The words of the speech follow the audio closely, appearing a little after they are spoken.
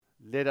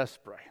Let us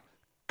pray.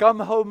 Come,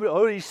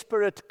 Holy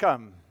Spirit,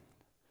 come.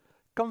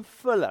 Come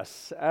fill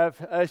us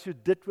as you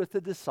did with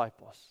the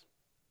disciples.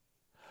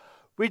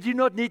 We do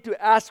not need to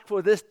ask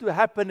for this to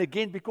happen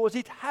again because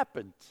it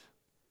happened.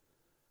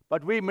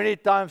 But we many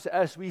times,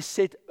 as we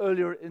said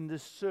earlier in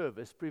this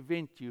service,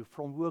 prevent you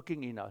from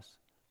working in us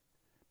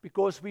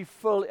because we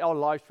fill our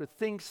lives with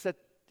things that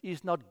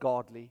is not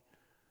godly,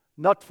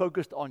 not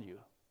focused on you.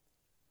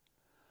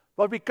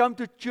 But we come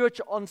to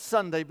church on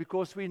Sunday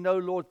because we know,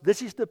 Lord,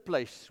 this is the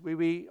place where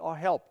we are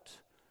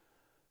helped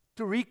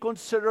to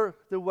reconsider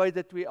the way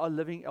that we are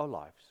living our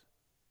lives,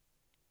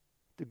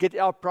 to get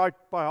our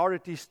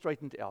priorities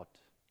straightened out,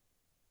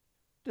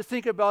 to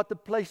think about the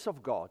place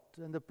of God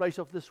and the place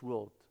of this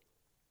world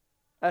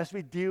as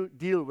we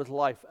deal with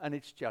life and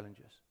its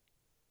challenges.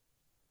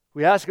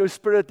 We ask, Holy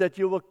Spirit, that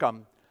you will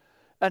come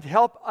and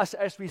help us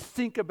as we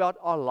think about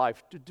our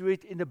life to do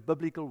it in a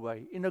biblical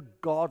way, in a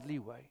godly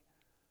way.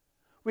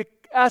 We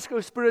ask,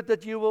 Holy Spirit,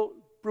 that you will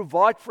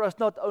provide for us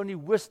not only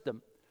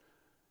wisdom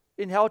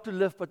in how to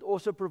live, but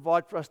also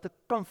provide for us the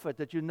comfort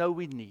that you know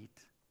we need,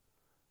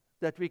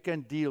 that we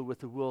can deal with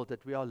the world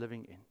that we are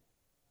living in.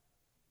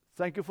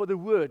 Thank you for the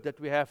word that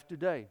we have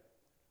today,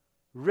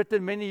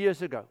 written many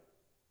years ago.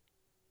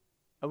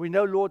 And we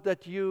know, Lord,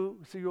 that you,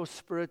 through your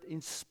Spirit,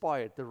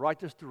 inspired the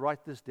writers to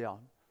write this down.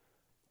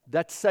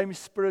 That same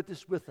Spirit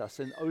is with us,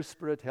 and oh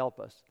Spirit, help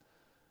us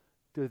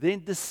to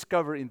then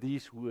discover in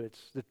these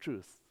words the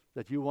truth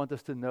that you want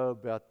us to know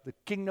about the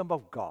kingdom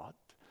of God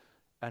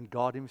and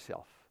God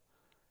himself.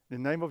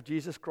 In the name of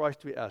Jesus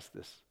Christ, we ask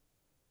this.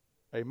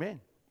 Amen.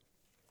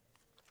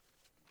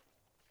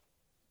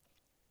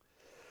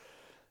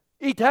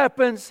 It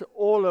happens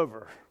all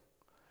over.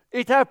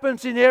 It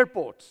happens in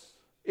airports.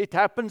 It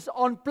happens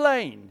on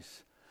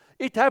planes.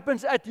 It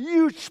happens at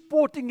huge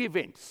sporting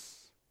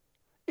events.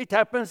 It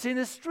happens in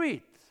the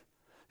street.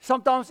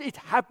 Sometimes it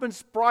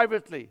happens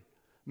privately.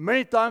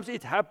 Many times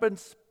it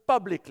happens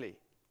publicly.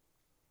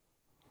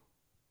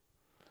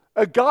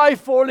 A guy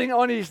falling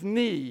on his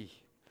knee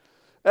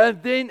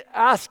and then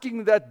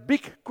asking that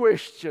big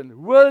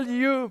question, will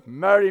you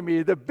marry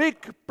me? The big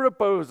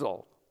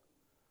proposal.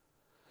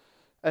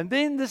 And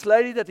then this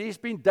lady that he's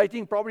been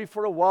dating probably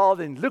for a while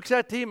then looks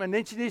at him and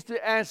then she needs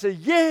to answer,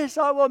 yes,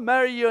 I will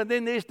marry you. And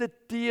then there's the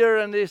tear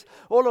and there's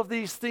all of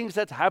these things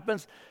that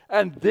happens.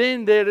 And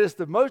then there is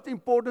the most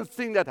important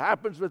thing that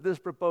happens with this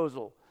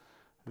proposal.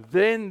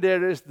 Then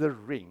there is the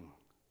ring.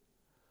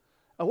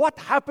 And what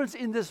happens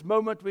in this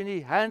moment when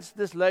he hands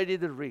this lady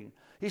the ring?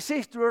 He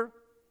says to her,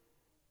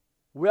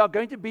 we are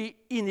going to be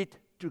in it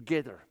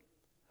together.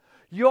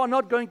 You are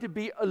not going to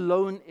be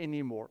alone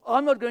anymore.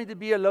 I'm not going to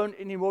be alone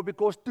anymore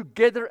because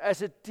together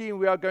as a team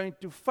we are going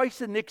to face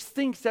the next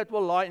things that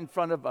will lie in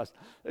front of us.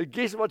 And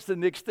guess what's the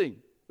next thing?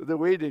 The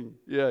wedding.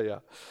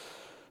 Yeah.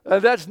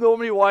 And that's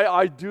normally why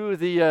I do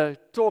the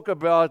talk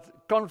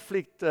about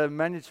conflict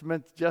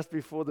management just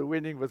before the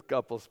wedding with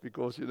couples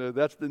because,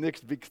 that's the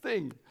next big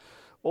thing.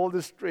 All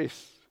the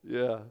stress.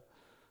 Yeah.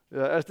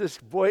 As this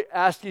boy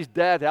asked his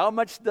dad, how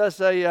much does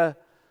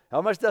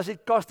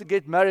it cost to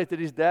get married? And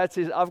his dad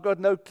says, I've got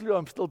no clue,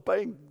 I'm still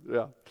paying.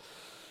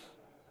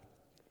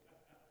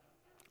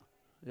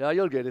 Yeah,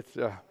 you'll get it.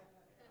 Yeah.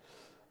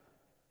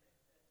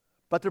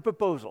 But the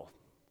proposal,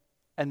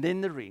 and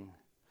then the ring.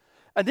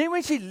 And then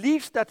when she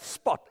leaves that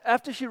spot,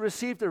 after she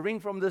received the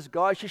ring from this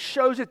guy, she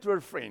shows it to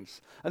her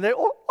friends. And they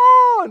all,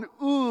 oh, and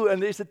ooh,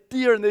 and there's a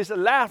tear, and there's a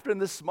laughter, and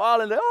a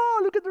smile, and they,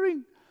 oh, look at the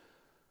ring.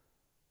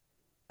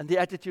 And the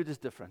attitude is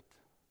different.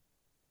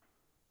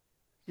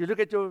 You look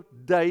at your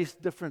days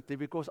differently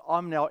because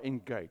I'm now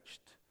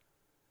engaged.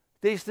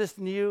 There's this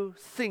new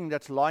thing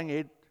that's lying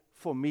ahead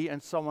for me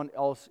and someone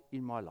else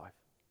in my life.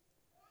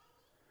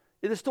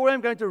 In the story I'm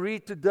going to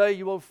read today,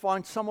 you will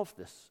find some of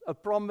this, a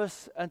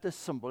promise and a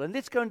symbol. And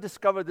let's go and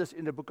discover this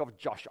in the book of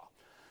Joshua.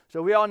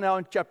 So we are now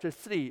in chapter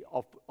 3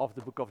 of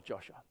the book of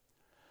Joshua.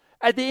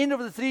 At the end of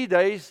the 3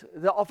 days,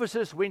 the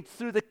officers went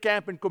through the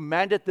camp and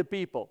commanded the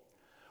people,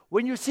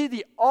 when you see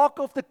the ark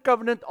of the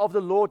covenant of the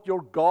Lord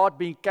your God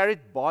being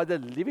carried by the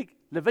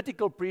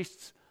Levitical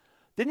priests,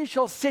 then you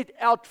shall set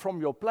out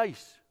from your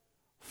place.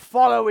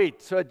 Follow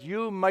it, so that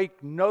you may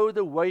know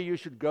the way you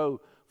should go,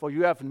 for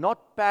you have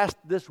not passed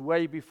this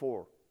way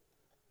before.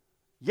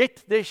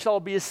 Yet there shall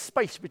be a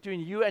space between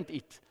you and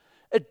it,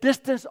 a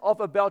distance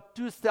of about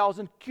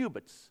 2,000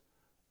 cubits.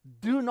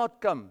 Do not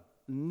come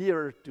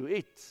nearer to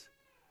it.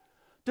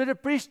 To the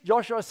priest,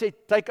 Joshua said,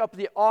 take up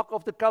the ark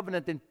of the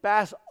covenant and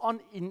pass on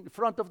in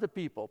front of the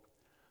people.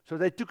 So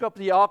they took up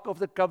the ark of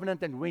the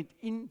covenant and went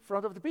in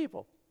front of the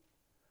people.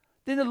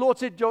 Then the Lord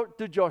said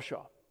to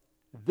Joshua,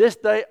 this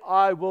day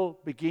I will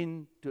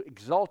begin to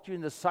exalt you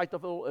in the sight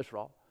of all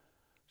Israel,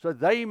 so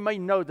they may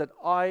know that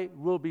I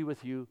will be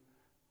with you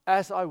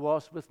as I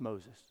was with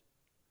Moses.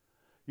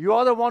 You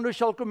are the one who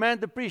shall command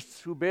the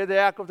priests who bear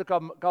the ark of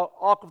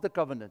the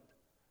covenant.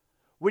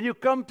 When you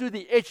come to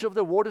the edge of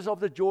the waters of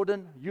the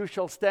Jordan, you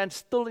shall stand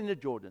still in the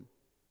Jordan.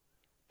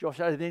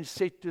 Joshua then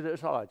said to the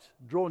Israelites,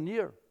 draw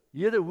near,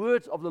 hear the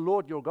words of the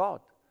Lord your God.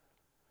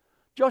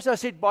 Joshua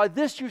said, by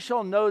this you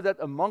shall know that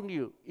among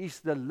you is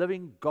the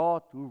living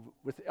God who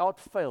without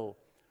fail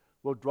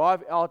will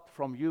drive out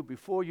from you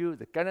before you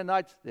the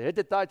Canaanites, the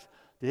Hittites,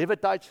 the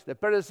Hivites, the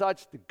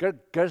Perizzites, the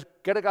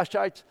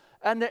Girgashites,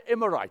 and the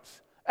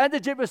Amorites, and the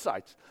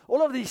Jebusites.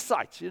 All of these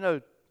sites,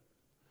 the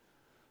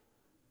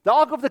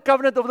ark of the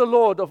covenant of the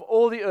Lord of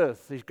all the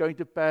earth is going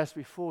to pass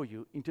before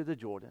you into the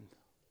Jordan.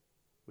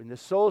 When the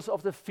soles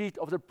of the feet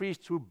of the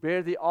priests who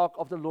bear the ark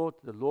of the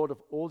Lord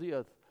of all the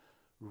earth,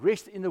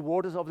 rest in the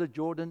waters of the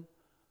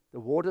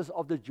waters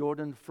of the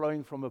Jordan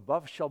flowing from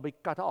above shall be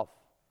cut off.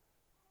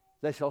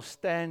 They shall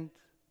stand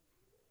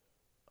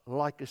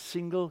like a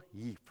single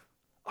heap.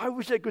 I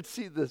wish I could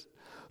see this.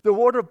 The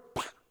water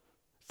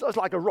sounds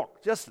like a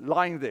rock, just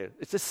lying there.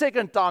 It's the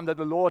second time that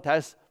the Lord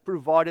has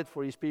provided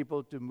for his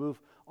people to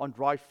move on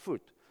dry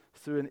foot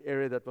through an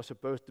area that was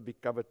supposed to be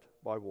covered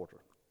by water.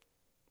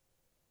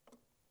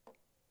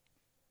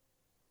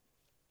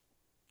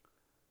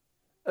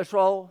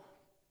 Israel,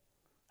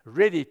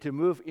 ready to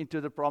move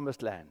into the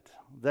promised land.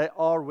 They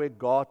are where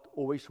God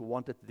always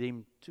wanted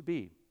them to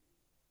be.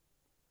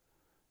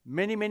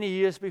 Many, many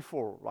years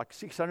before, like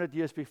 600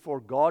 years before,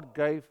 God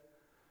gave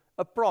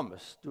a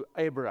promise to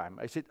Abraham.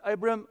 He said,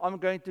 Abraham, I'm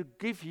going to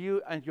give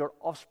you and your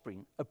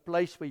offspring a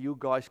place where you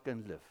guys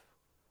can live.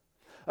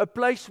 A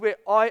place where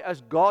I,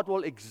 as God,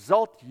 will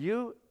exalt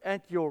you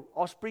and your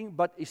offspring,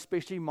 but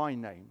especially my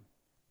name.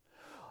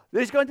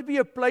 There's going to be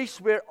a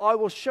place where I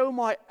will show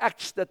my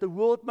acts that the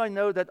world may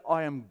know that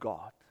I am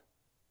God.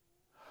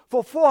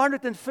 For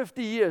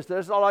 450 years, the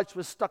Israelites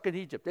were stuck in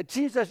Egypt. It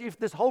seems as if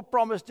this whole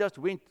promise just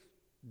went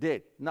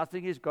dead.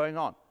 Nothing is going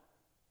on.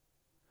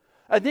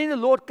 And then the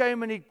Lord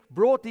came and he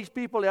brought these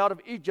people out of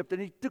Egypt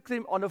and he took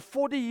them on a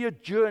 40-year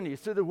journey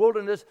through the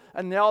wilderness,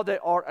 and now they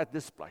are at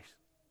this place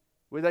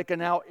where they can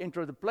now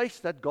enter the place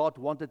that God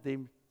wanted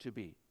them to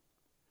be.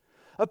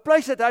 A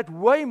place that had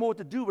way more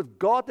to do with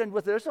God than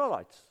with the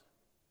Israelites.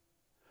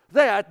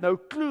 They had no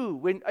clue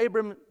when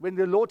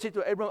the Lord said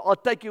to Abram, I'll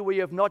take you where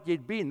you have not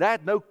yet been. They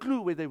had no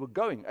clue where they were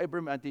going,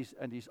 Abram and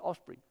his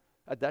offspring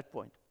at that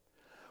point.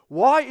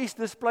 Why is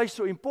this place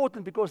so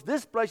important? Because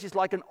this place is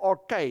like an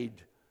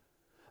arcade.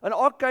 An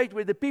arcade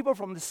where the people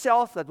from the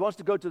south that wants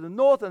to go to the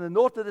north and the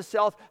north to the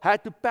south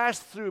had to pass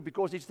through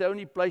because it's the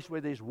only place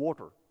where there's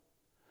water.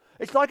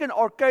 It's like an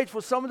arcade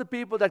for some of the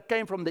people that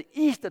came from the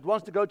east that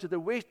wants to go to the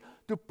west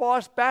to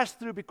pass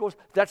through because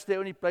that's the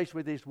only place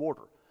where there's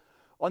water.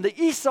 On the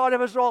east side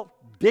of Israel,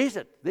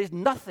 desert. There's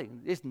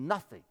nothing.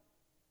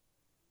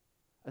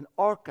 An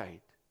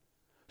arcade.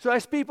 So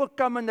as people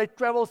come and they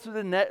travel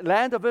through the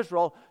land of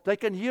Israel, they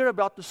can hear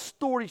about the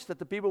stories that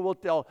the people will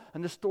tell,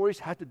 and the stories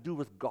had to do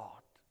with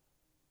God.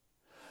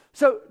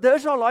 So the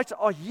Israelites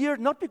are here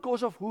not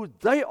because of who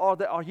they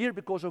are here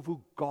because of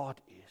who God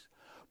is.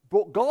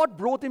 God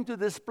brought them to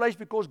this place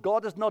because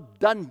God is not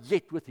done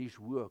yet with his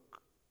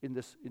work in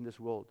this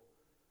world.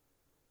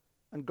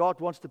 And God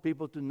wants the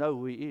people to know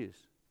who he is.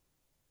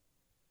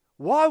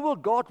 Why will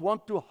God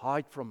want to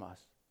hide from us?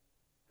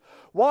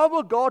 Why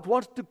will God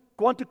want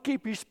to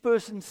keep his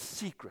person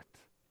secret?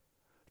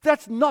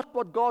 That's not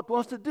what God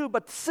wants to do,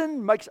 but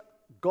sin makes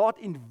God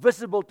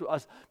invisible to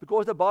us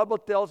because the Bible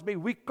tells me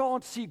we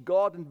can't see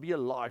God and be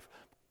alive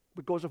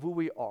because of who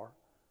we are.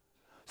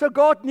 So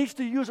God needs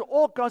to use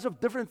all kinds of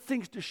different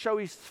things to show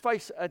his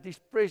face and his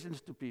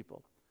presence to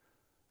people.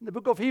 In the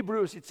book of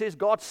Hebrews, it says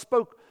God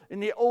spoke in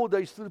the old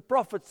days through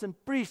prophets and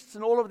priests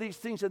and all of these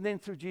things, and then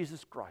through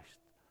Jesus Christ.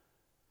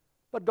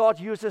 But God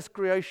uses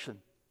creation,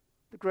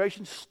 the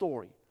creation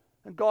story.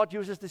 And God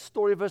uses the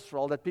story of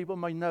Israel that people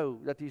may know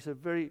that he's a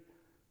very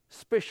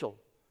special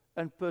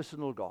and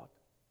personal God.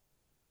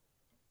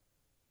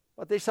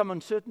 But there's some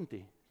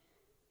uncertainty.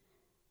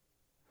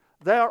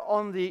 They are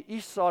on the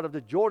east side of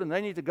the Jordan.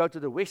 They need to go to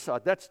the west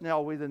side. That's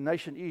now where the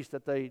nation is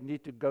that they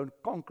need to go and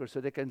conquer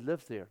so they can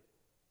live there.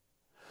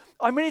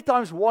 I many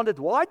times wondered,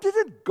 why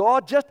didn't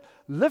God just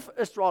lift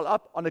Israel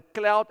up on a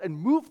cloud and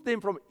move them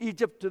from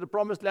Egypt to the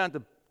promised land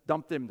and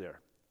dump them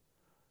there?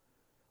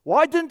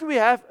 Why didn't we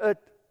have a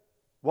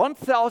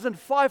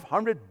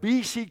 1500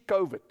 BC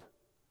COVID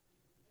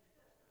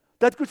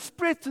that could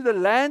spread to the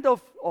land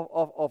of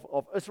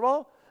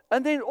Israel?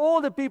 And then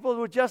all the people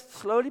would just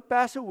slowly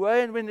pass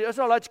away. And when the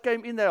Israelites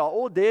came in, they are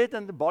all dead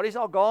and the bodies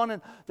are gone.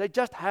 And they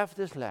just have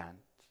this land.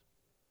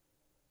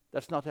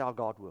 That's not how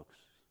God works.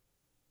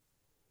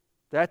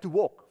 They had to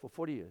walk for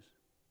 40 years.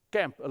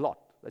 Camp a lot.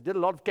 They did a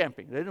lot of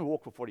camping. They didn't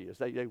walk for 40 years.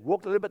 They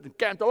walked a little bit and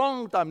camped a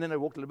long time. Then they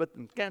walked a little bit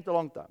and camped a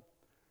long time.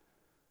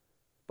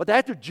 But they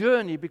had to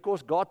journey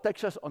because God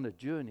takes us on a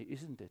journey,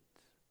 isn't it?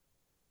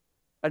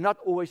 And not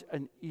always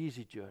an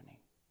easy journey.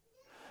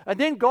 And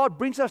then God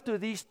brings us to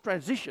these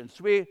transitions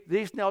where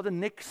there's now the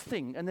next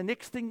thing. And the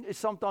next thing is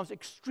sometimes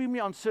extremely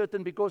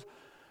uncertain because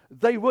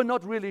they were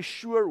not really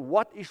sure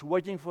what is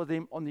waiting for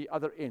them on the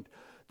other end.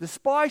 The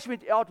spies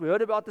went out. We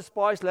heard about the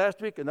spies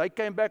last week, and they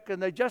came back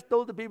and they just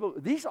told the people,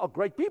 these are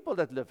great people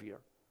that live here.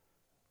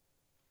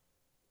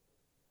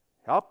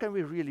 How can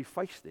we really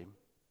face them?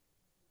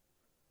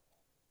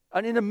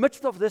 And in the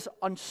midst of this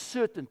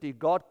uncertainty,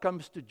 God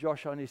comes to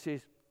Joshua and he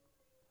says,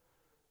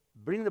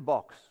 bring the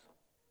box.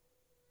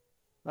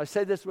 I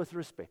say this with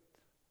respect.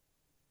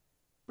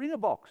 Bring a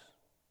box.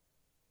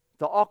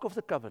 The Ark of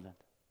the Covenant.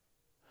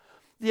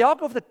 The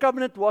Ark of the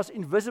Covenant was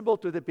invisible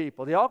to the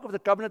people. The Ark of the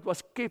Covenant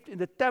was kept in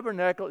the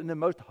tabernacle in the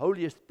most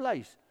holiest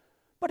place.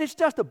 But it's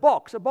just a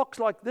box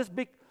like this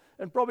big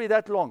and probably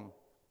that long,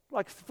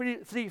 like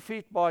 3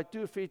 feet by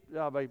 2 feet,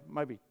 by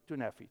maybe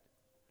 2.5 feet.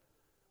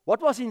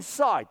 What was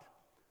inside?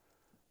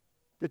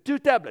 The 2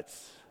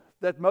 tablets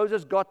that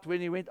Moses got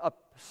when he went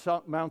up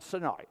Mount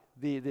Sinai.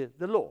 The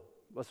law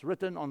was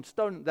written on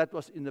stone. That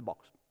was in the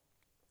box.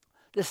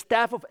 The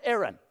staff of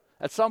Aaron.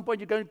 At some point,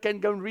 you can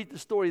go and read the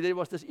story. There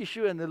was this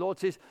issue, and the Lord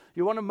says,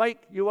 you want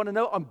to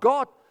know, I'm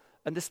God.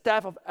 And the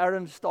staff of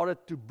Aaron started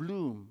to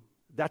bloom.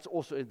 That's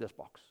also in this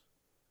box.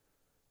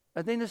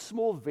 And then a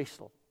small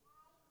vessel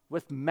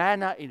with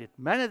manna in it.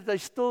 Manna that they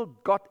still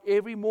got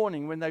every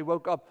morning when they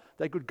woke up.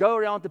 They could go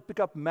around to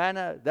pick up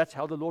manna. That's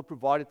how the Lord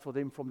provided for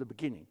them from the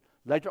beginning.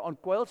 Later on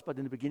quails, but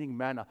in the beginning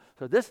manna.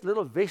 So this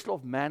little vessel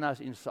of manna is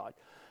inside.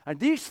 And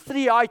these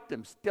 3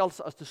 items tells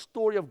us the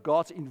story of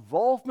God's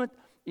involvement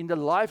in the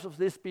lives of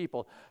these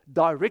people,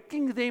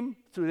 directing them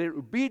through their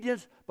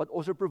obedience, but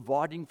also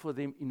providing for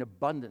them in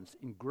abundance,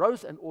 in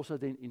growth, and also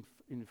then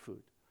in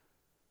food.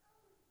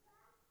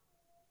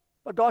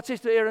 But God says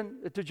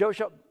to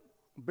Joshua,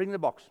 bring the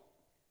box.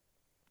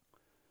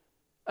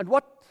 And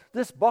what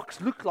this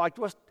box looked like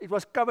it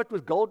was covered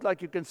with gold,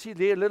 like you can see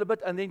there a little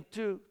bit, and then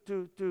two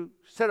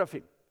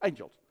seraphim,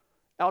 angels,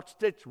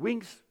 outstretched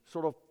wings,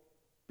 sort of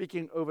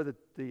peeking over the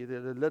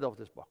lid of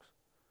this box.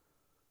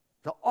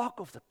 The Ark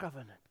of the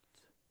Covenant.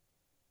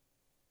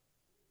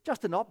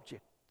 Just an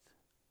object.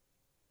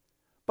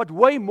 But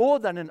way more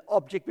than an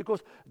object,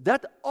 because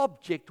that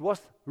object was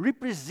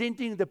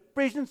representing the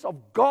presence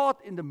of God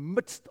in the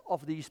midst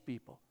of these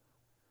people.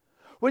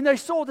 When they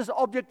saw this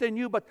object, they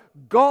knew, but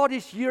God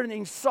is here, and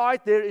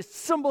inside there is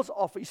symbols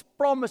of His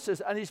promises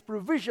and His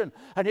provision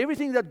and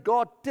everything that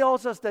God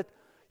tells us that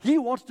He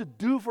wants to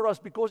do for us,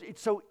 because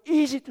it's so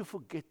easy to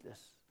forget this.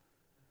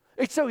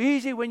 It's so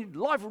easy when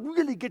life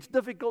really gets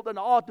difficult and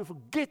hard to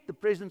forget the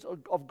presence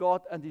of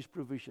God and His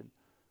provision.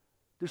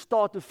 To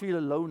start to feel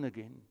alone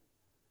again.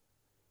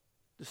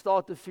 To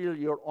start to feel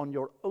you're on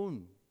your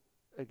own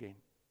again.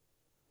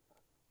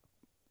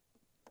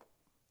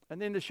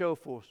 And then the show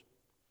force.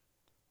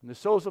 And the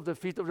soles of the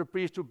feet of the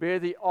priests who bear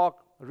the ark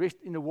rest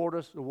in the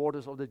waters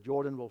of the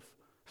Jordan will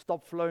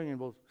stop flowing and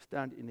will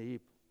stand in a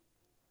heap.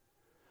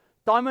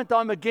 Time and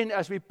time again,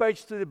 as we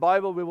page through the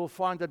Bible, we will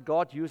find that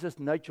God uses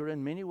nature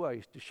in many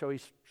ways to show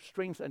His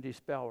strength and His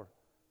power.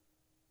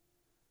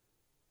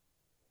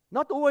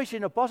 Not always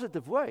in a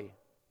positive way.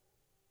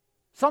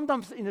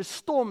 Sometimes in a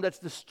storm that's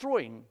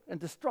destroying and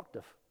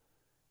destructive,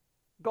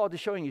 God is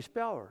showing His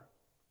power.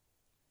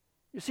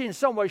 You see, in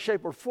some way,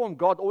 shape, or form,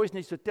 God always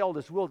needs to tell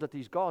this world that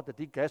He's God, that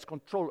He has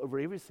control over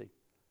everything.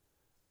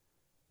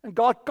 And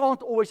God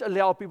can't always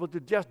allow people to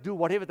just do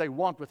whatever they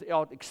want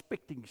without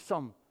expecting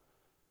some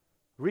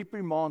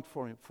reprimand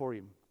for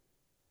him.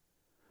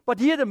 But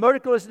here the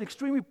miracle is an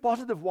extremely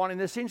positive one, in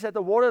the sense that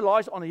the water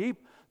lies on a heap.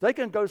 They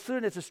can go through,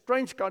 and it's a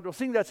strange kind of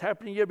thing that's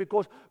happening here,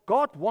 because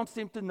God wants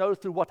them to know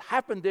through what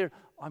happened there,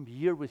 I'm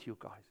here with you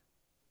guys.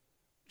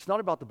 It's not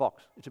about the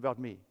box, it's about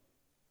me.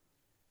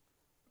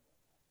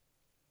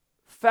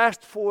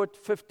 Fast forward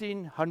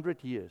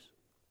 1,500 years.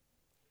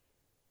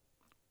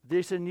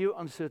 There's a new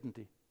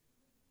uncertainty.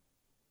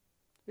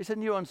 There's a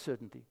new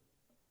uncertainty.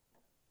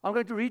 I'm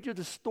going to read you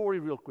the story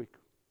real quick.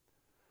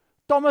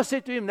 Thomas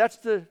said to him, that's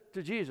to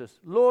Jesus,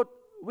 Lord,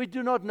 we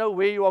do not know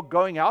where you are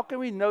going. How can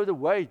we know the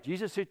way?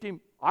 Jesus said to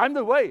him, I'm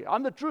the way,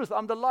 I'm the truth,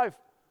 I'm the life.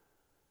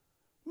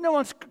 No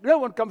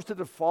one comes to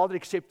the Father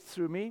except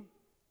through me.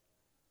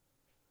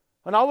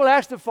 And I will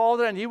ask the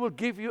Father, and He will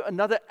give you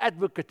another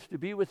advocate to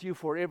be with you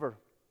forever.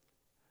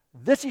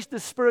 This is the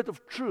Spirit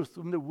of truth,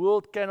 whom the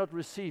world cannot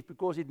receive,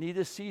 because it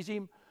neither sees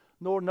Him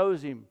nor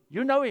knows Him.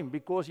 You know Him,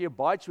 because He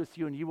abides with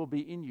you, and He will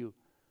be in you.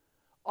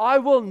 I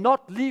will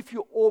not leave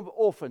you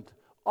orphaned.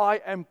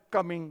 I am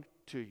coming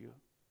to you.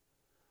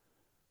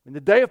 When the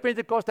day of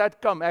Pentecost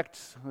had come,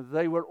 Acts,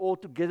 they were all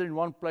together in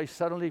one place.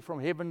 Suddenly from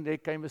heaven there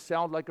came a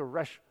sound like a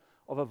rush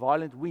of a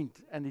violent wind,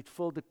 and it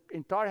filled the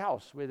entire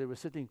house where they were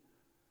sitting.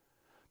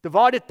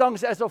 Divided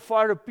tongues as of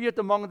fire appeared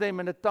among them,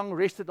 and a tongue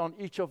rested on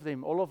each of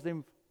them. All of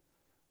them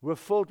were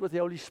filled with the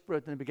Holy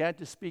Spirit and began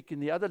to speak in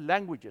the other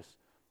languages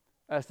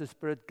as the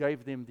Spirit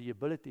gave them the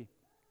ability.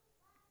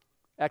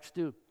 Acts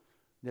 2.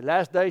 In the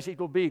last days it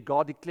will be,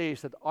 God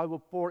declares, that I will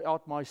pour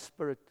out my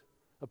Spirit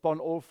upon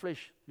all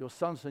flesh. Your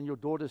sons and your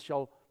daughters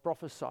shall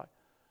prophesy.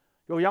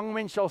 Your young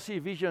men shall see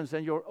visions,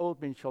 and your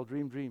old men shall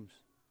dream dreams.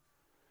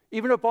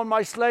 Even upon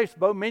my slaves,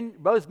 both men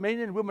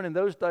and women in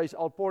those days,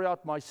 I'll pour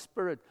out my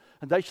Spirit,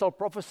 and they shall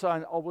prophesy,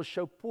 and I will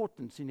show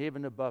portents in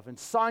heaven above, and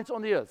signs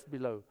on the earth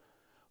below,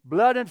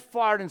 blood and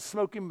fire and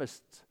smoky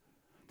mists.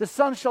 The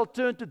sun shall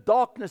turn to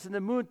darkness, and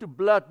the moon to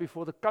blood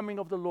before the coming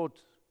of the Lord,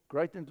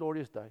 great and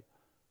glorious day.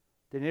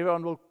 Then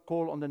everyone will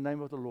call on the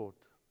name of the Lord,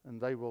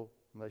 and they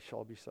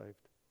shall be saved.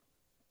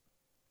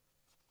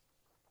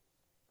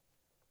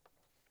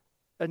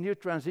 A new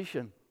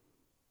transition.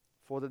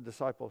 for the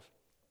disciples.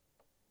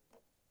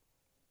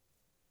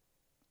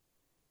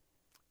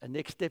 A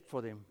next step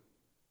for them.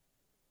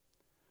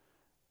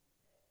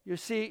 You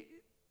see,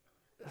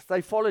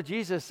 they followed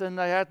Jesus and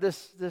they had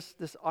this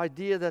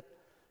idea that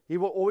He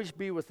will always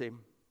be with them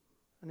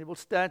and He will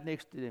stand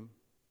next to them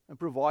and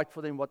provide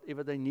for them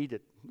whatever they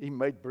needed. He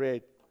made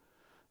bread.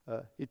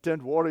 He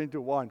turned water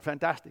into wine.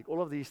 Fantastic.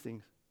 All of these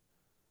things.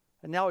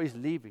 And now He's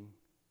leaving.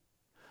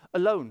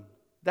 Alone.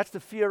 That's the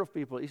fear of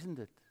people, isn't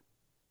it?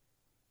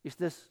 Is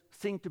this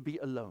thing to be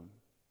alone.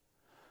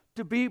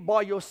 To be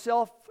by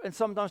yourself and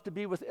sometimes to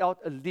be without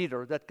a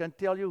leader that can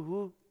tell you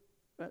who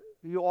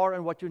you are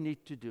and what you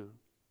need to do.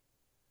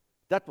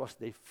 That was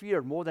their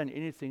fear more than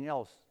anything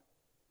else.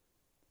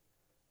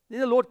 Then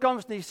the Lord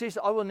comes and He says,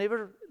 I will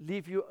never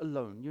leave you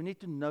alone. You need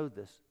to know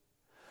this.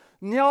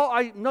 Now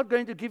I'm not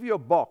going to give you a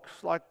box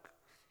like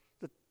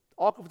the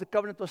Ark of the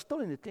Covenant was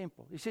still in the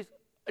temple. He says,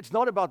 it's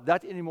not about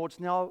that anymore. It's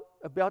now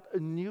about a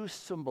new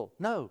symbol.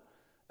 No,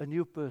 a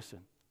new person.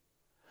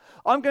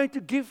 I'm going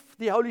to give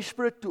the Holy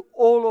Spirit to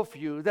all of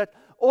you, that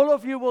all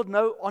of you will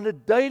know on a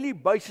daily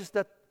basis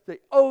that the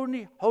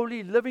only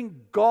holy living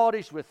God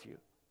is with you.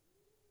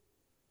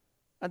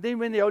 And then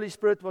when the Holy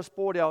Spirit was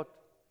poured out,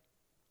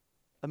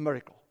 a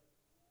miracle.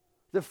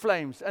 The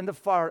flames and the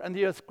fire and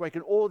the earthquake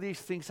and all these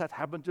things that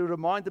happened to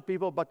remind the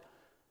people, but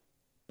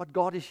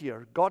God is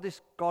here. God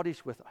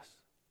is with us.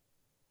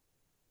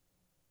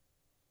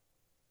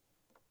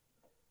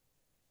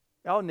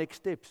 Our next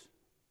steps.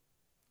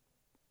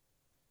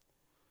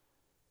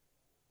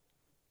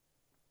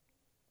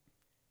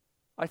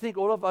 I think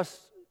all of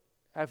us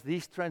have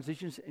these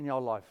transitions in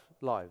our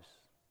lives.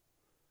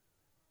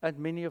 And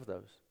many of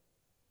those.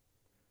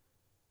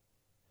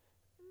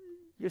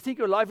 You think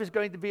your life is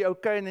going to be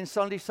okay, and then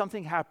suddenly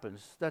something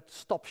happens that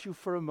stops you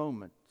for a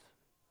moment.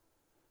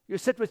 You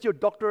sit with your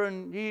doctor,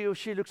 and he or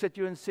she looks at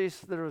you and says,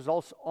 the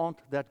results aren't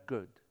that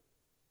good.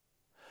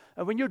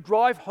 And when you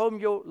drive home,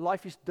 your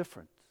life is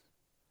different.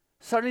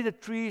 Suddenly the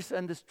trees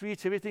and the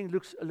streets, everything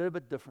looks a little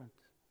bit different.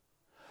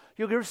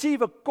 You can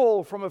receive a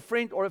call from a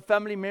friend or a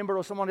family member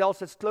or someone else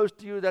that's close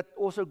to you that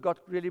also got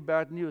really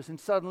bad news, and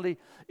suddenly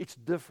it's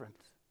different.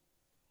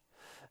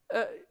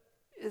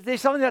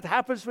 There's something that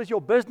happens with your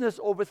business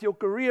or with your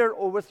career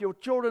or with your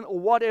children or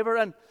whatever,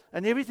 and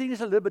everything is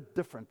a little bit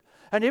different.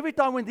 And every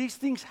time when these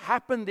things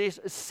happen, there's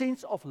a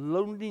sense of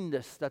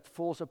loneliness that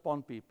falls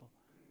upon people.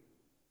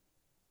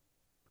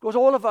 Because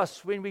all of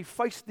us, when we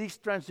face these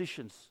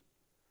transitions,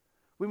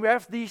 when we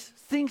have these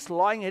things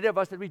lying ahead of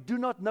us that we do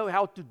not know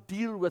how to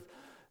deal with,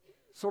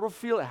 sort of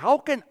feel, how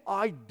can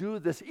I do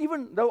this?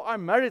 Even though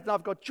I'm married and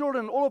I've got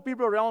children and all the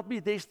people around me,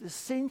 there's this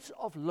sense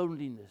of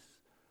loneliness.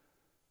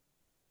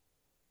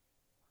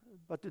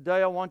 But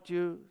today I want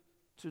you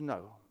to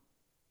know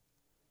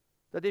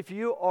that if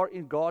you are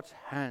in God's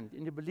hand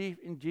and you believe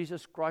in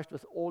Jesus Christ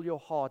with all your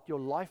heart, your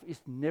life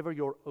is never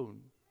your own.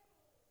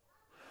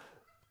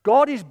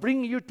 God is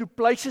bringing you to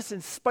places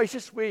and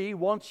spaces where He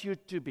wants you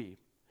to be.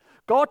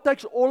 God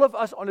takes all of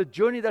us on a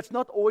journey that's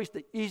not always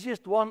the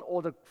easiest one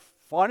or the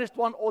finest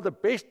one or the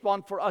best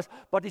one for us,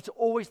 but it's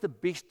always the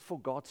best for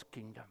God's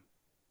kingdom.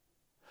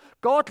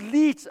 God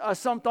leads us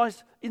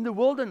sometimes in the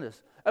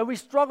wilderness, and we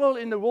struggle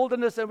in the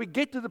wilderness, and we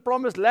get to the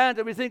promised land,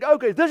 and we think,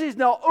 okay, this is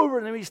now over,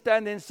 and then we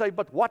stand there and say,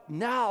 but what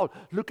now?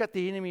 Look at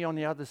the enemy on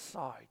the other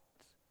side.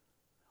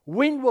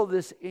 When will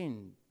this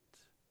end?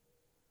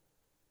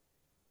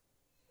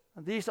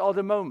 And these are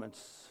the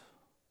moments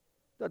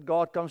that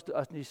God comes to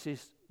us and He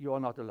says, you are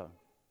not alone.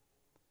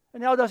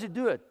 And how does He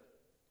do it?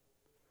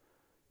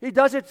 He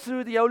does it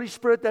through the Holy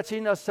Spirit that's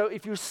in us. So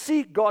if you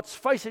seek God's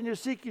face and you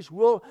seek His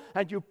will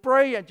and you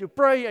pray and you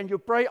pray and you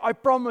pray, I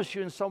promise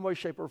you in some way,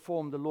 shape or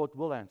form, the Lord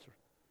will answer.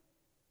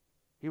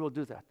 He will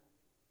do that.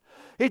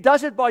 He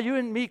does it by you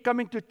and me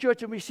coming to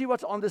church, and we see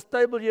what's on this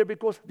table here,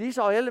 because these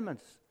are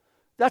elements.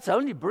 That's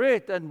only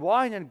bread and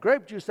wine and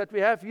grape juice that we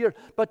have here.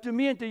 But to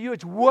me and to you,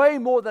 it's way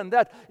more than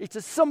that. It's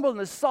a symbol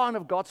and a sign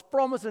of God's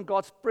promise and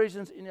God's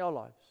presence in our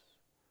lives.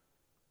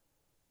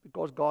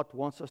 Because God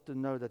wants us to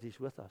know that He's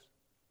with us.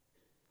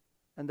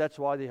 And that's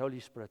why the Holy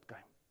Spirit came.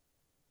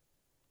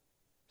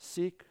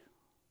 Seek,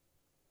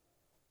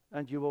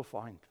 and you will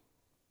find.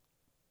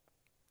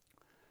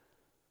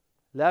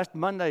 Last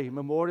Monday,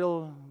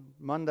 Memorial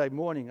Monday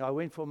morning, I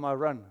went for my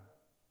run.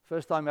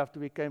 First time after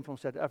we came from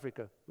South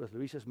Africa with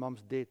Louise's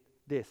mom's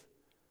death.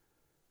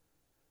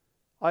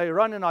 I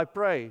run and I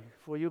pray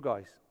for you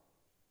guys.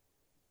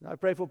 And I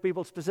pray for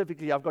people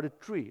specifically. I've got a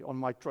tree on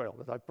my trail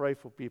that I pray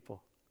for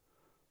people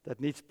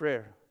that needs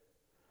prayer.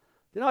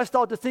 Then I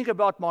start to think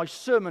about my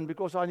sermon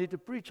because I need to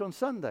preach on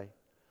Sunday.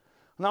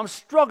 And I'm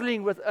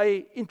struggling with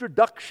an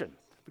introduction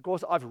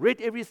because I've read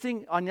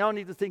everything. I now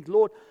need to think,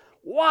 Lord,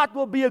 what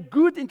will be a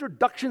good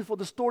introduction for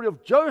the story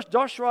of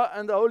Joshua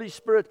and the Holy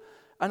Spirit?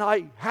 And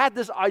I had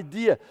this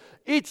idea.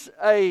 It's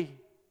a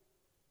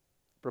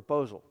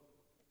proposal.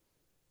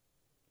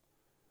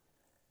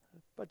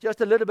 But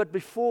just a little bit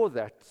before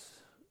that,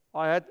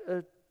 I had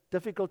a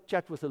difficult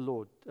chat with the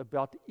Lord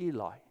about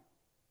Eli.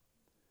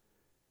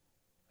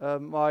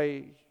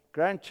 My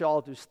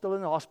grandchild who's still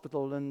in the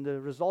hospital, and the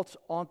results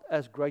aren't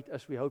as great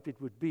as we hoped it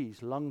would be.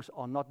 His lungs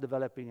are not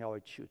developing how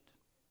it should.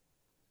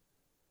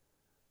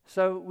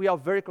 So we are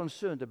very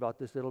concerned about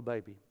this little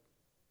baby.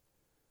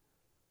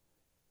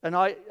 And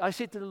I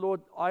said to the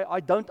Lord, I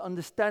don't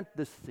understand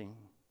this thing.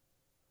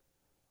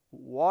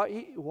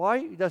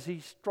 Why does he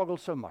struggle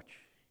so much?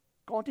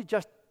 Can't he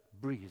just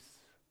breathe,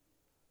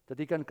 that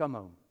he can come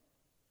home?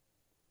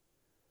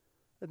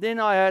 And then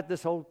I had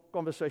this whole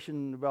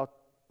conversation about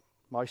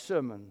my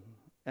sermon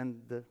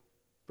and the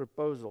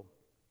proposal.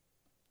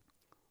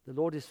 The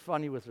Lord is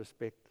funny with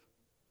respect.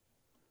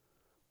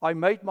 I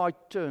made my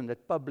turn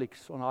at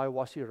Publix on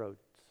Hiawassee Road.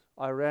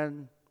 I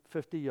ran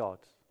 50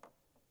 yards.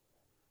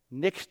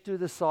 Next to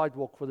the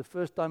sidewalk, for the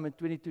first time in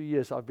 22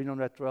 years, I've been on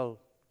that trail.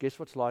 Guess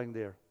what's lying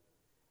there?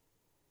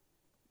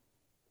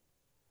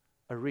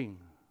 A ring.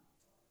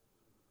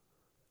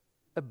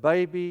 A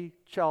baby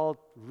child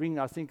ring.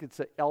 I think it's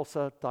an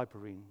Elsa type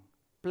ring.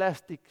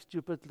 Plastic,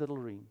 stupid little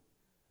ring.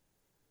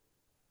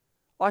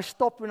 I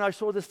stopped when I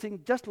saw this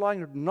thing just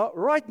lying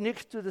right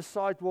next to the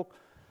sidewalk.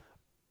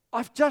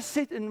 I've just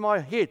said in my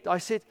head, I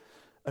said,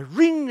 a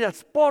ring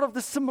that's part of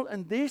the symbol,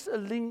 and there's a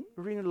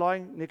ring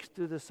lying next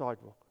to the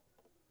sidewalk.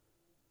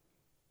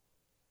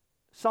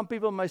 Some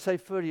people may say,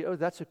 Ferdy, oh,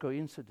 that's a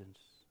coincidence.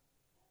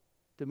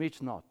 To me,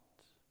 it's not.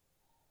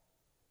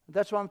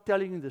 That's why I'm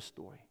telling you this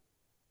story.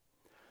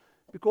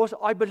 Because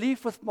I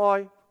believe with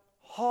my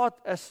heart,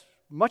 as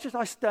much as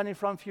I stand in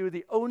front of you,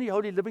 the only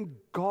holy living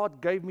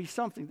God gave me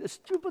something, a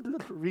stupid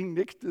little ring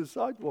next to the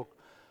sidewalk,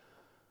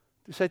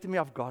 to say to me,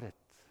 I've got it.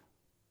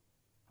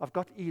 I've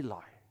got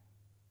Eli.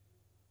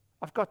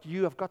 I've got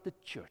you. I've got the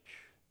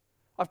church.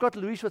 I've got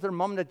Louise with her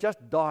mom that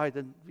just died,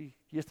 and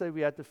yesterday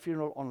we had the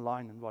funeral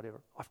online and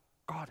whatever. I've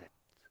got it.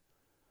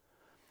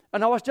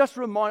 And I was just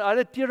reminded, I had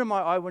a tear in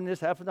my eye when this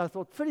happened. I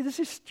thought, Freddie, this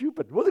is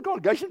stupid. Will the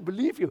congregation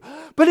believe you?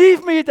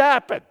 Believe me, it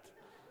happened.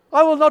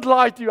 I will not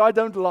lie to you. I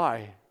don't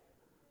lie.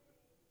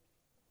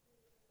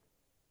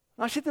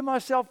 And I said to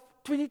myself,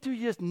 22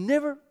 years,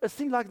 never a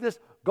thing like this.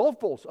 Golf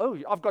balls. Oh,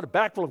 I've got a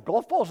bag full of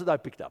golf balls that I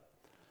picked up.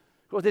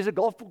 Because there's a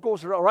golf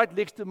course right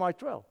next to my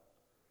trail.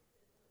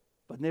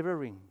 But never a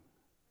ring.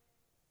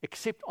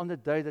 Except on the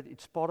day that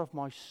it's part of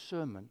my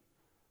sermon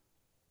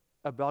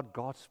about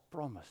God's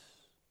promise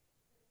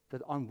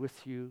that I'm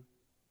with you,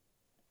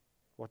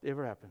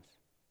 whatever happens.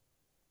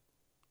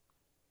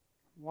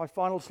 My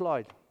final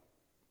slide.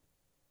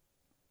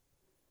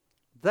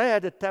 They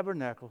had a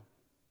tabernacle.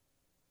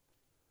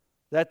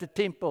 They had the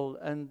temple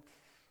and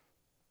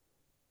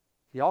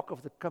the Ark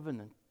of the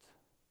Covenant.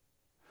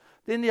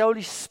 Then the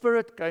Holy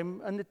Spirit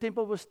came, and the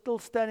temple was still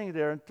standing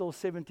there until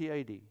 70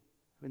 AD,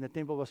 when the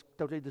temple was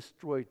totally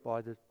destroyed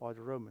by the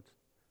Romans.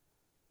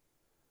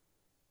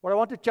 What I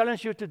want to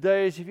challenge you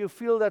today is, if you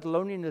feel that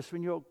loneliness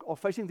when you are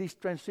facing these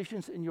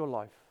transitions in your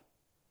life,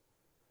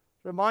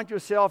 remind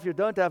yourself you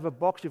don't have a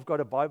box, you've got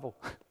a Bible.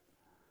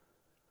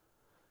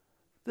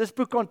 This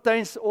book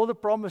contains all the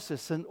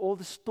promises and all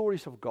the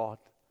stories of God.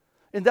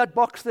 In that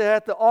box, they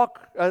had the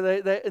ark.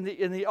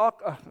 In the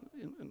ark,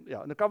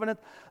 in the covenant,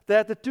 they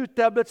had the 2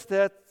 tablets. They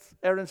had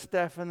Aaron's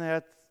staff, and they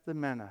had the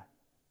manna.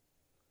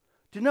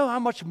 Do you know how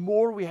much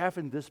more we have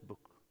in this book?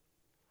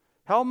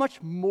 How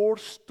much more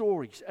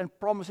stories and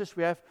promises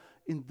we have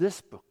in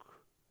this book?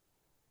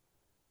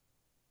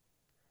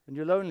 When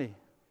you're lonely,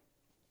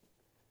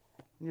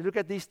 when you look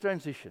at these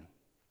transitions,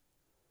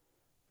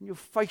 when you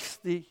face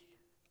the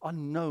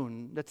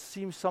unknown that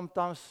seems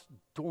sometimes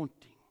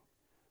daunting,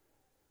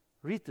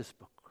 read this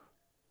book.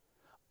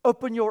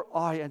 Open your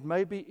eye, and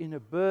maybe in a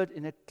bird,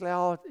 in a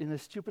cloud, in a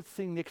stupid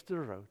thing next to the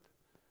road,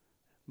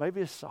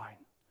 maybe a sign,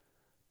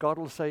 God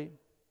will say,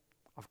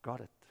 I've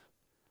got it.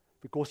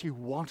 Because He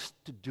wants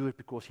to do it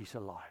because He's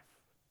alive.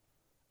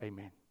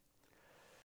 Amen.